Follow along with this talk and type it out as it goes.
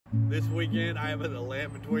This weekend I am at the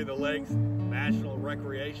Land Between the Lakes National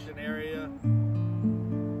Recreation Area.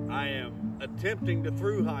 I am attempting to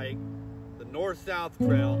through hike the north-south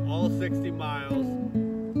trail all 60 miles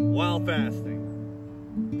while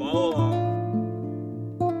fasting. Follow along.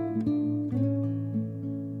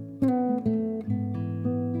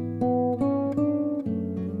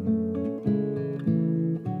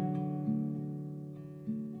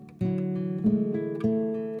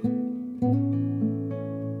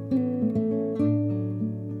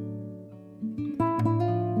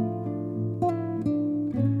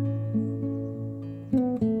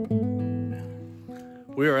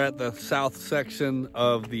 We are at the south section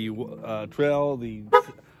of the trail, the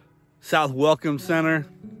South Welcome Center,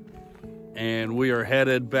 and we are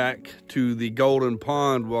headed back to the Golden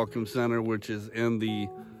Pond Welcome Center, which is in the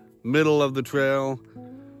middle of the trail.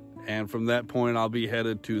 And from that point, I'll be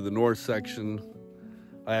headed to the north section.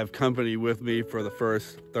 I have company with me for the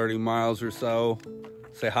first 30 miles or so.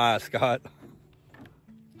 Say hi, Scott.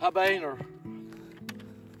 Hi, Boehner.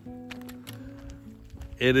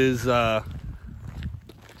 It is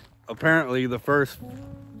apparently the first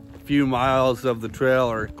few miles of the trail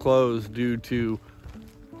are closed due to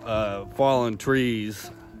fallen trees.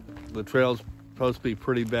 The trail's supposed to be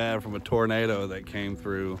pretty bad from a tornado that came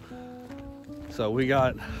through. So we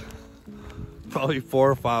got probably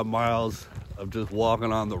 4 or 5 miles of just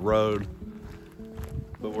walking on the road,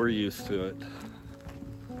 but we're used to it.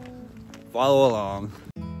 Follow along.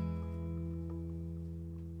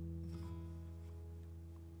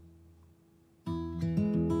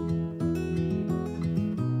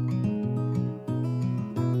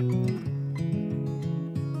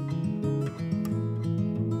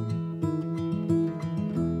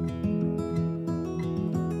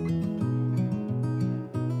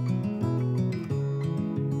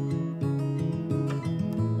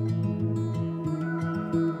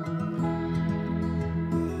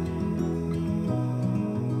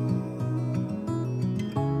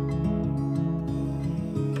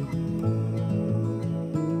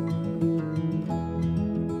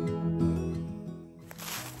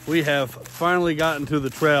 We have finally gotten to the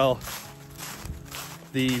trail.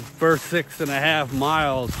 The first 6.5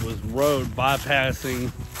 miles was road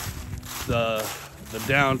bypassing the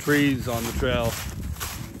down trees on the trail.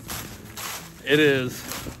 It is,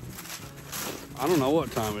 I don't know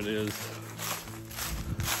what time it is.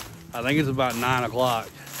 I think it's about 9 o'clock.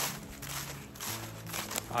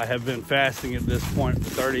 I have been fasting at this point for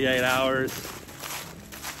 38 hours.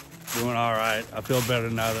 Doing all right. I feel better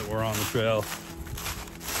now that we're on the trail.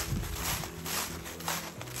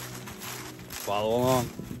 Follow along.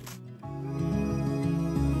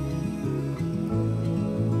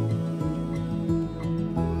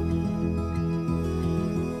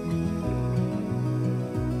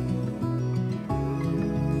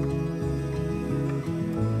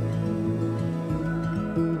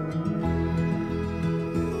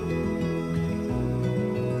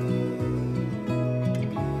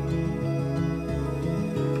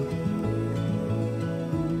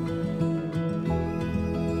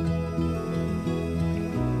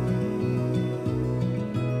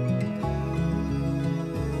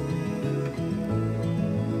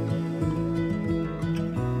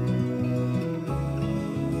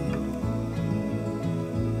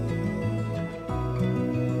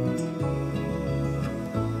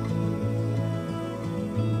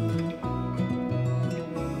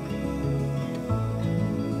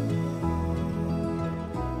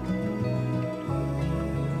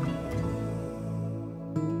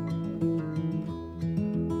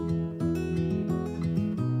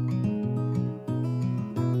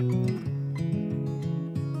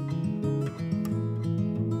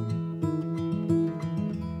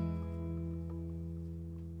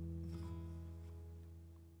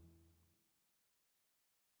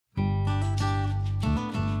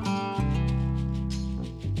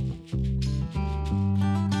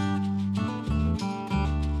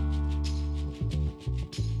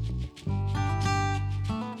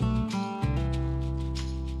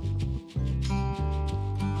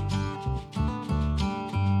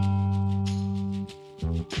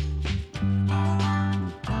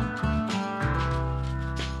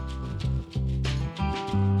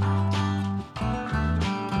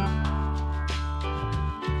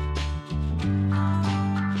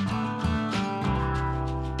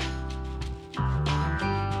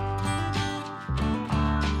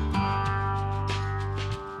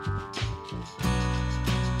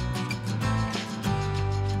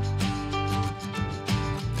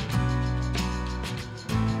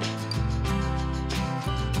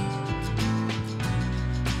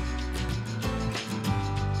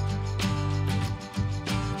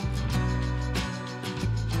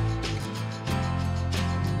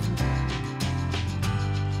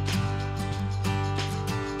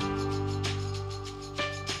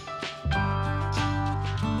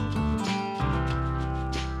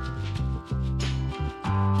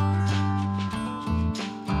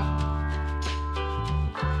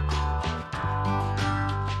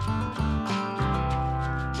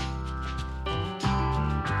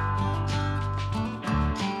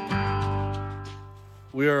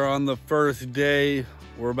 We are on the first day.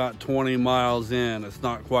 We're about 20 miles in. It's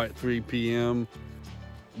not quite 3 p.m.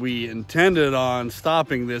 We intended on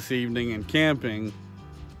stopping this evening and camping,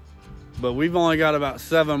 but we've only got about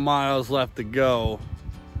 7 miles left to go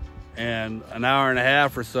and an hour and a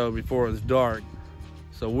half or so before it's dark.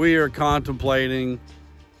 So we are contemplating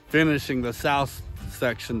finishing the south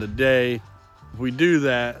section today. If we do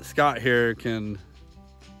that, Scott here can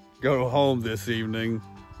go home this evening.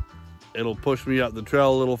 It'll push me up the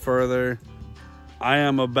trail a little further. I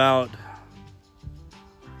am about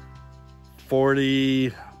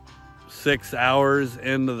 46 hours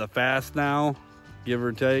into the fast now, give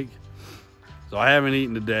or take. So I haven't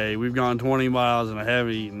eaten today. We've gone 20 miles and I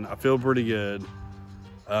haven't eaten. I feel pretty good.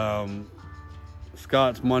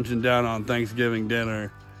 Scott's munching down on Thanksgiving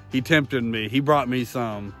dinner. He tempted me. He brought me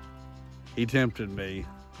some. He tempted me.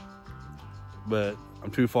 But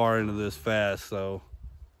I'm too far into this fast, so.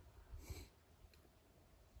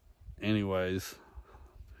 Anyways,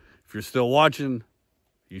 if you're still watching,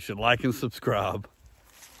 you should like and subscribe.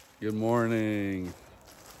 Good morning.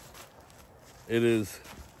 It is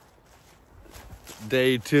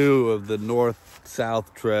day 2 of the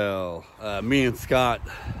north-south trail. Me and Scott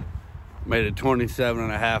made it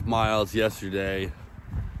 27.5 miles yesterday.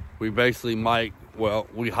 We basically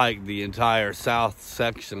we hiked the entire south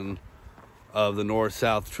section of the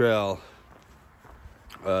north-south trail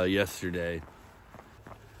yesterday.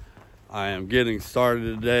 I am getting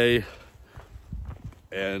started today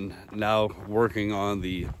and now working on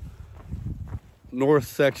the north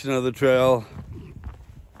section of the trail.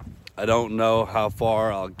 I don't know how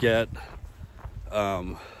far I'll get, at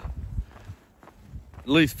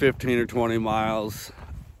least 15 or 20 miles.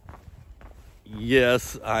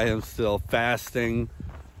 Yes, I am still fasting.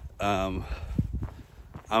 I'm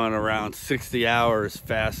at around 60 hours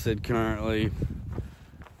fasted currently.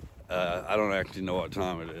 I don't actually know what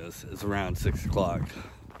time it is. It's around 6 o'clock.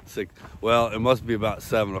 Well, it must be about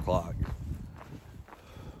 7 o'clock.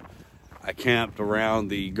 I camped around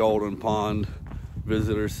the Golden Pond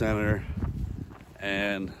Visitor Center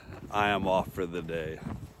and I am off for the day.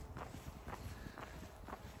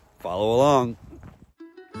 Follow along.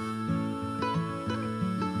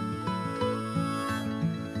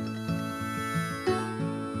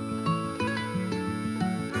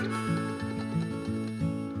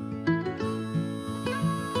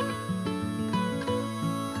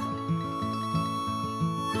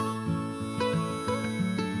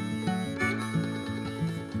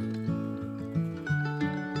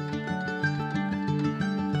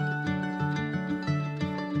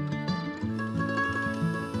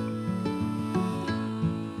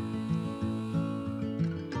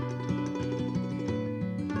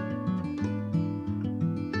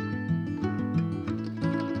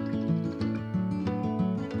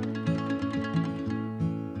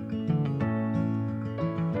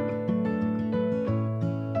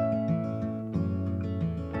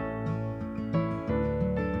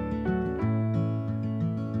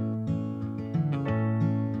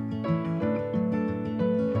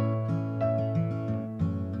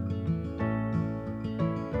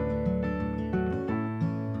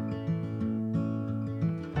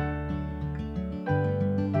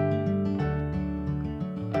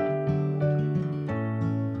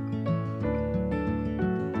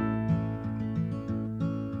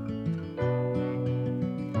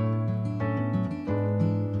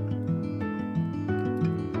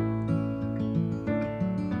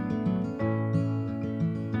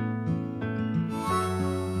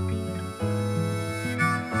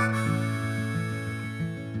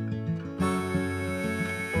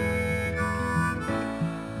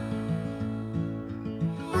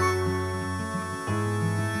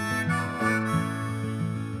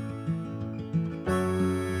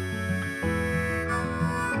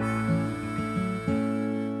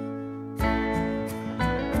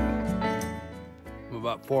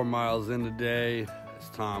 About 4 miles in today. It's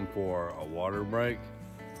time for a water break.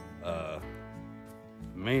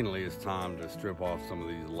 Mainly it's time to strip off some of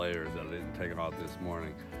these layers that I didn't take off this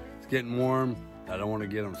morning. It's getting warm. I don't want to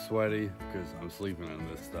get them sweaty because I'm sleeping in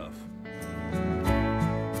this stuff.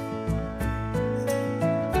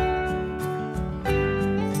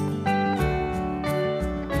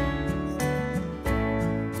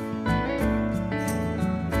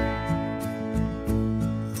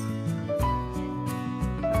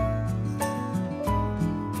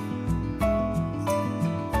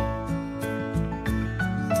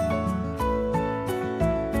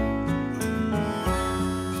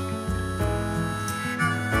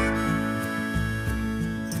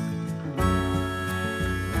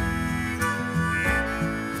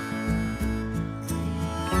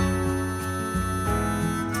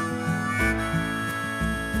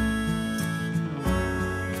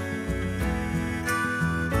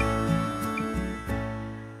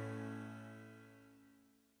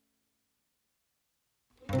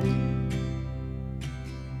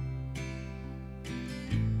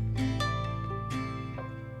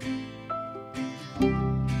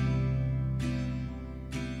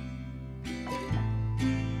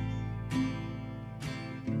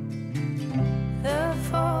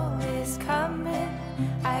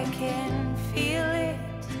 I can feel it.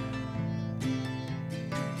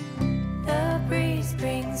 The breeze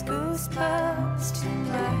brings goosebumps to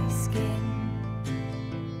my skin.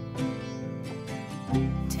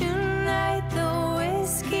 Tonight the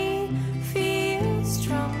whiskey feels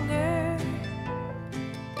stronger.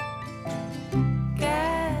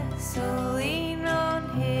 Gasoline on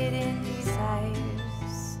hidden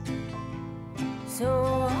desires. So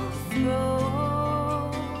I'll throw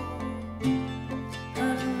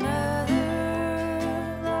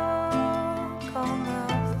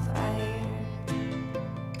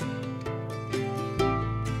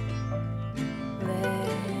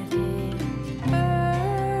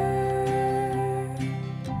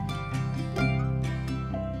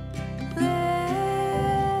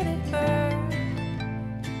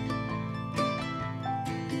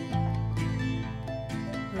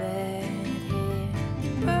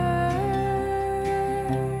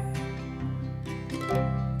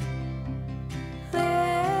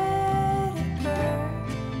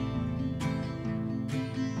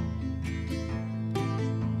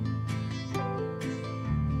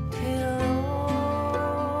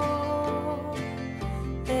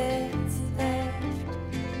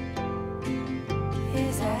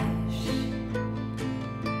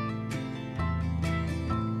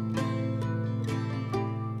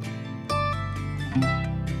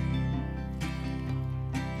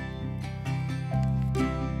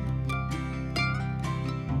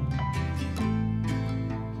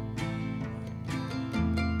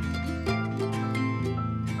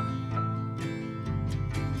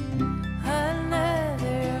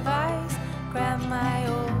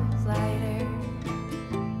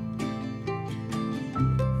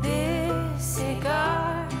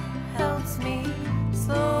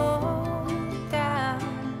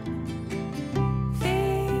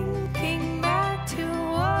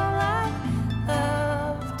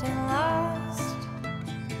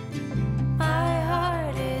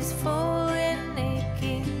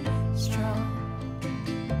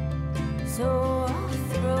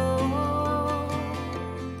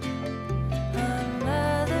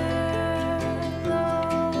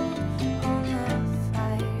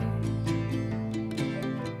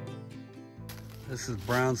This is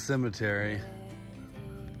Brown Cemetery.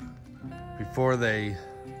 Before they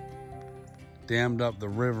dammed up the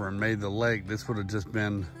river and made the lake, this would have just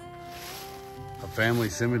been a family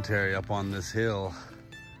cemetery up on this hill,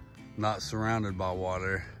 not surrounded by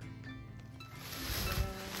water.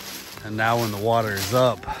 And now when the water is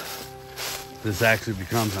up, this actually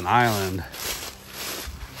becomes an island.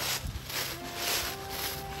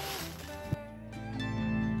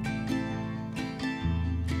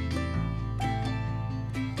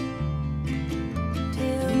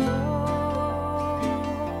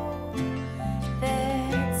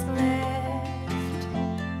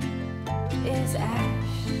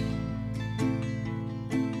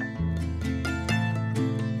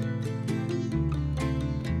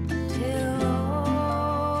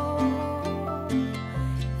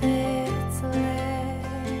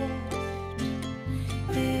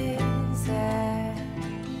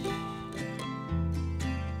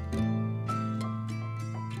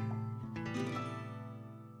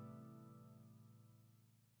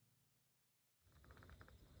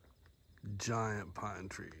 Giant pine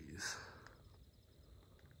trees.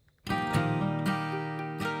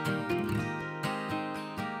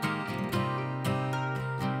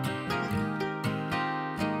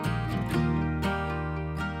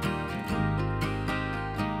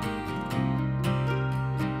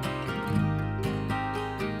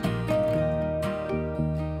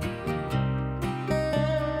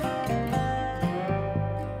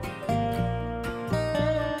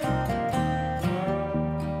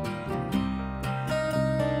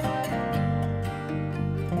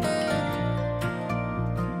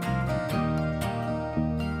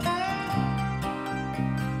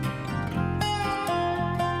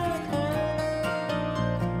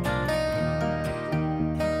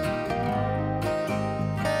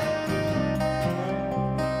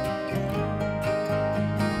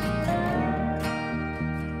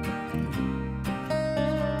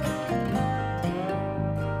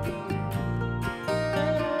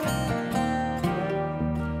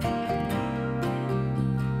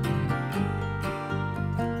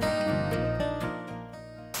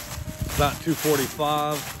 About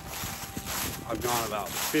 2:45. I've gone about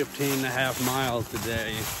 15.5 miles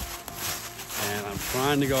today, and I'm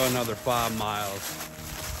trying to go another 5 miles.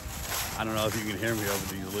 I don't know if you can hear me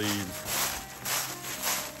over these leaves.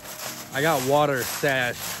 I got water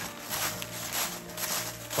stashed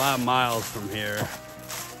 5 miles from here,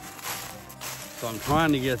 So I'm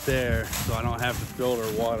trying to get there so I don't have to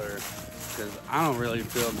filter water, because I don't really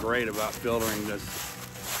feel great about filtering this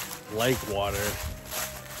lake water.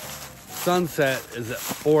 Sunset is at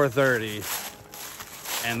 4:30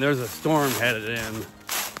 and there's a storm headed in,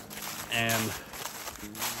 and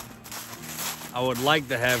I would like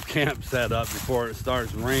to have camp set up before it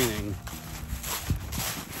starts raining,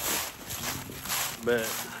 but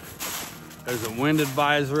there's a wind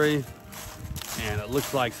advisory and it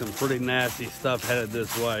looks like some pretty nasty stuff headed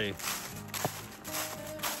this way.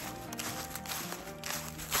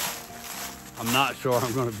 I'm not sure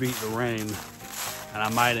I'm going to beat the rain, and I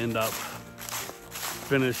might end up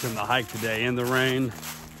finishing the hike today in the rain.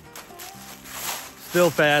 Still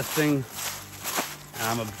fasting,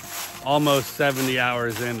 and I'm almost 70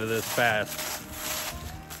 hours into this fast.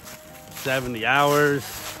 70 hours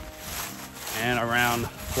and around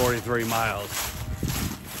 43 miles.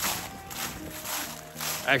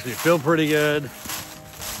 Actually feel pretty good.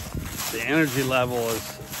 The energy level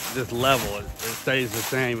is just level. It stays the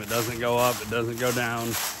same. It doesn't go up, it doesn't go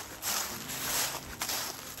down.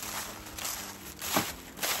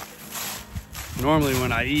 Normally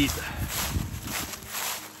when I eat,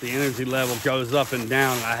 the energy level goes up and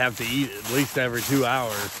down, and I have to eat at least every 2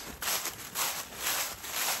 hours.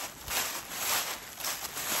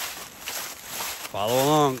 Follow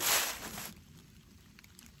along.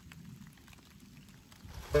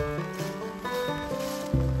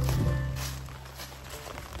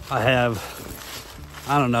 I have,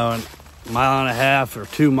 I don't know, a mile and a half or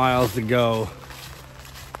 2 miles to go.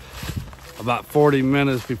 About 40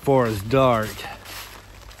 minutes before it's dark,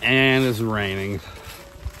 and it's raining.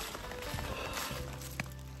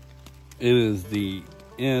 It is the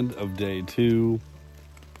end of day 2.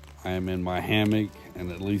 I am in my hammock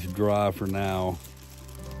and at least dry for now.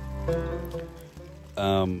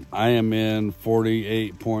 I am in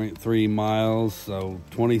 48.3 miles, so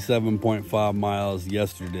 27.5 miles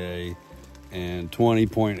yesterday and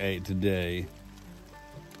 20.8 today.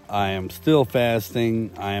 I am still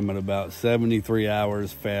fasting. I am at about 73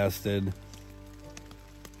 hours fasted.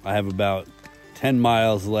 I have about 10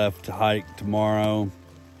 miles left to hike tomorrow,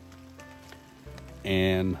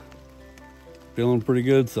 and feeling pretty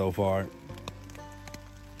good so far.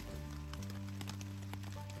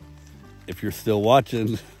 If you're still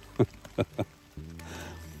watching,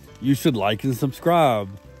 you should like and subscribe.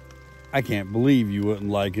 I can't believe you wouldn't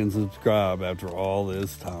like and subscribe after all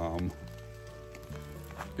this time.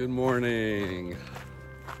 Good morning.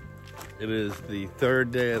 It is the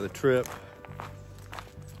 3rd day of the trip.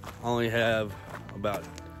 I only have about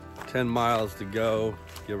 10 miles to go,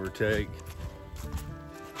 give or take.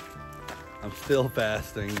 I'm still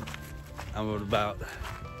fasting. I'm at about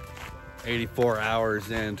 84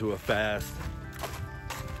 hours into a fast.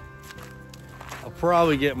 I'll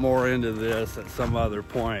probably get more into this at some other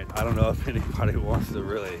point. I don't know if anybody wants to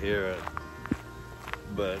really hear it,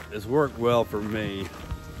 but it's worked well for me.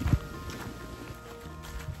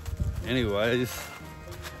 Anyways,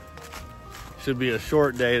 should be a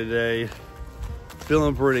short day today.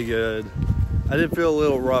 Feeling pretty good. I did feel a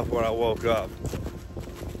little rough when I woke up,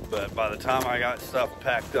 but by the time I got stuff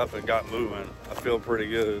packed up and got moving, I feel pretty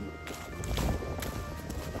good.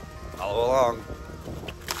 Follow along.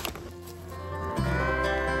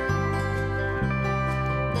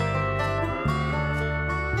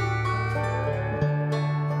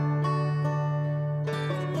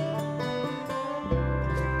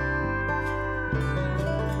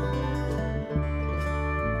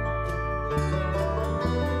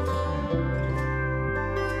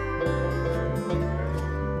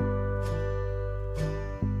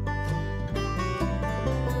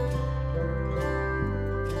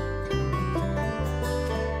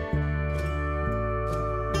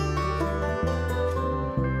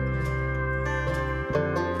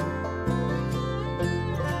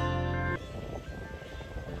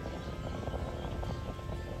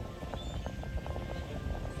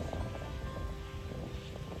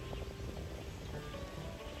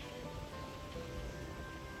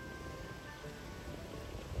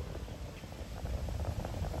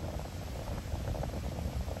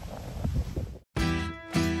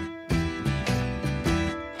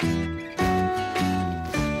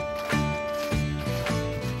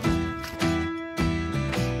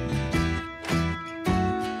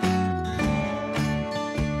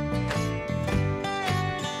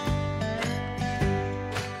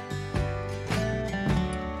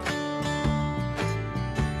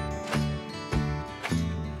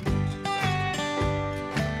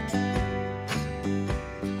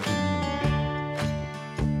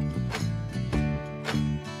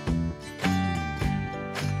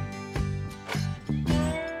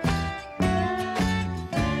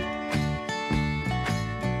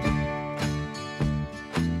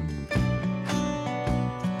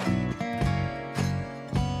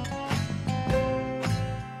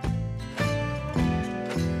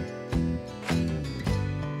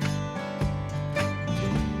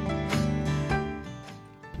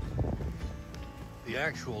 The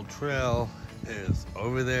actual trail is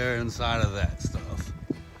over there inside of that stuff.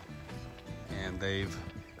 And they've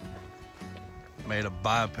made a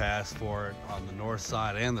bypass for it on the north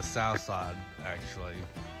side and the south side, actually.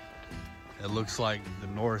 It looks like the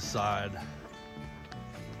north side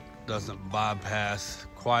doesn't bypass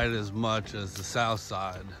quite as much as the south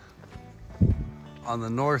side. On the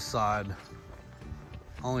north side,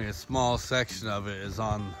 only a small section of it is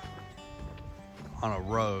on a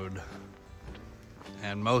road,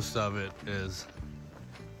 and most of it is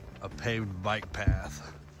a paved bike path.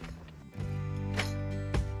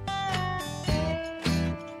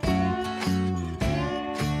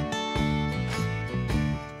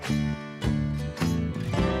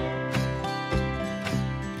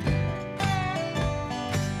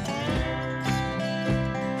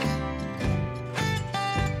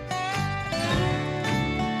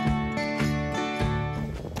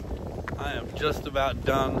 Just about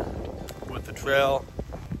done with the trail.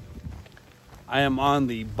 I am on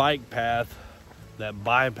the bike path that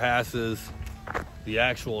bypasses the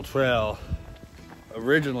actual trail.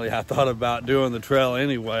 Originally, I thought about doing the trail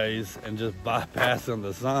anyways and just bypassing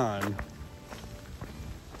the sign.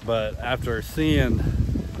 But after seeing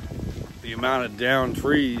the amount of downed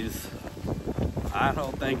trees, I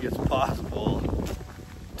don't think it's possible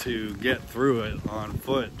to get through it on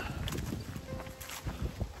foot.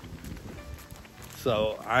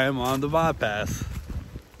 So I am on the bypass.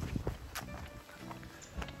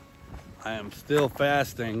 I am still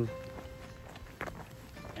fasting,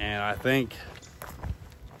 and I think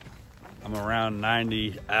I'm around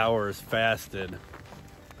 90 hours fasted.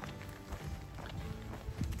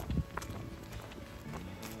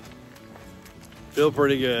 Feel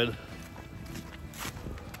pretty good.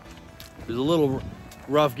 It was a little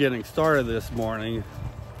rough getting started this morning,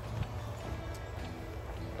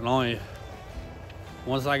 and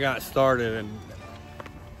once I got started, and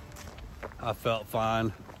I felt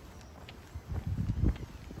fine.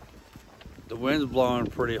 The wind's blowing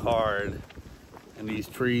pretty hard, and these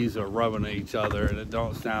trees are rubbing at each other, and it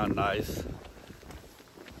don't sound nice.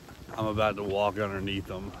 I'm about to walk underneath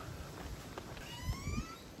them.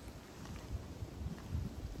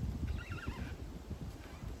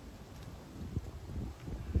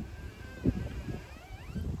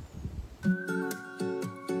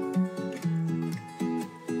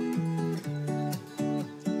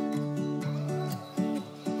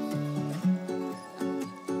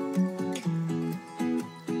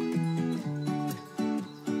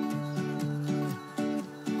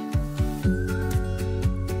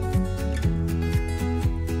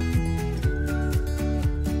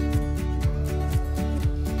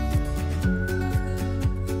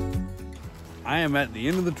 I am at the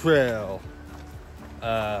end of the trail,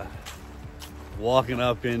 walking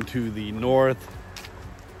up into the North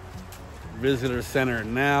Visitor Center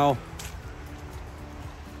now.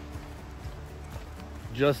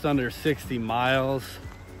 Just under 60 miles.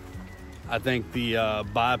 I think the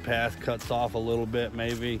bypass cuts off a little bit,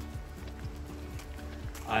 maybe.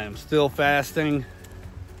 I am still fasting.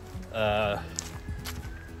 I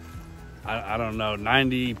don't know,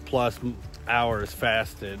 90 plus hours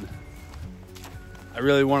fasted. I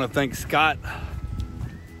really want to thank Scott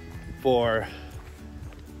for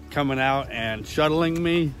coming out and shuttling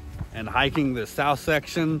me and hiking the south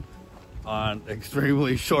section on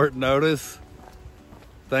extremely short notice.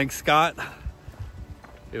 Thanks, Scott.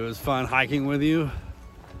 It was fun hiking with you.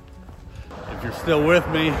 If you're still with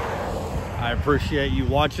me, I appreciate you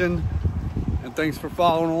watching, and thanks for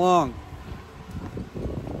following along.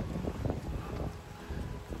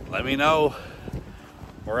 Let me know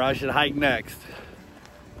where I should hike next.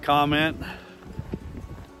 Comment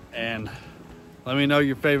and let me know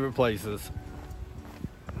your favorite places.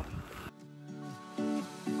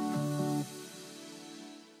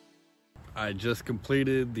 I just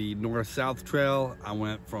completed the north-south trail. I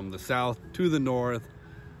went from the south to the north.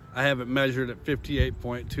 I have it measured at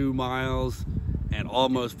 58.2 miles and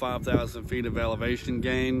almost 5,000 feet of elevation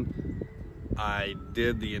gain. I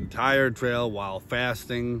did the entire trail while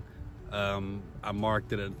fasting. I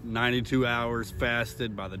marked it at 92 hours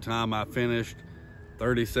fasted by the time I finished,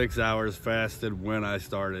 36 hours fasted when I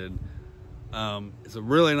started. It's a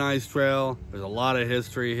really nice trail. There's a lot of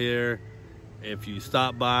history here. If you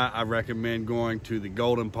stop by, I recommend going to the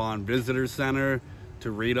Golden Pond Visitor Center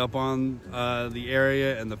to read up on the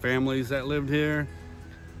area and the families that lived here.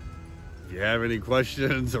 If you have any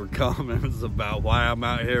questions or comments about why I'm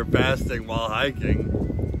out here fasting while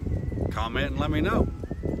hiking, comment and let me know.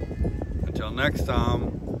 Until next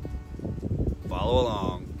time, follow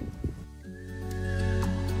along.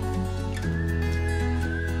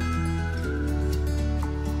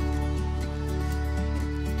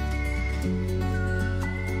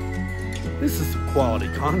 This is some quality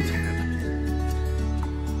content.